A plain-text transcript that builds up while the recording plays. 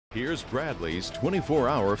Here's Bradley's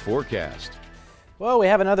 24-hour forecast. Well, we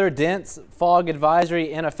have another dense fog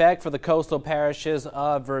advisory in effect for the coastal parishes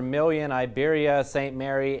of Vermilion, Iberia, St.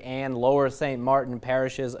 Mary, and Lower St. Martin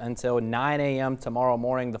parishes until 9 a.m. tomorrow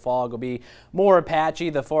morning. The fog will be more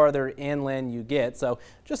patchy the farther inland you get. So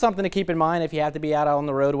just something to keep in mind if you have to be out on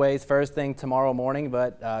the roadways first thing tomorrow morning.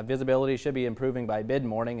 But visibility should be improving by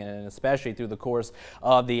mid-morning and especially through the course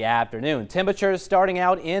of the afternoon. Temperatures starting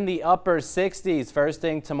out in the upper 60s first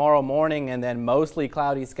thing tomorrow morning, and then mostly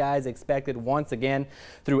cloudy skies expected once again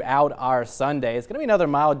throughout our Sunday. It's going to be another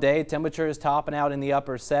mild day. Temperatures topping out in the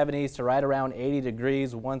upper 70s to right around 80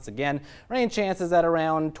 degrees once again. Rain chances at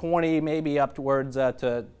around 20, maybe upwards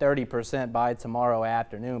to 30% by tomorrow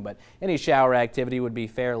afternoon, but any shower activity would be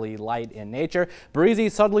fairly light in nature. Breezy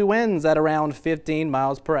southerly winds at around 15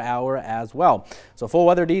 miles per hour as well. So full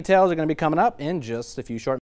weather details are going to be coming up in just a few short minutes.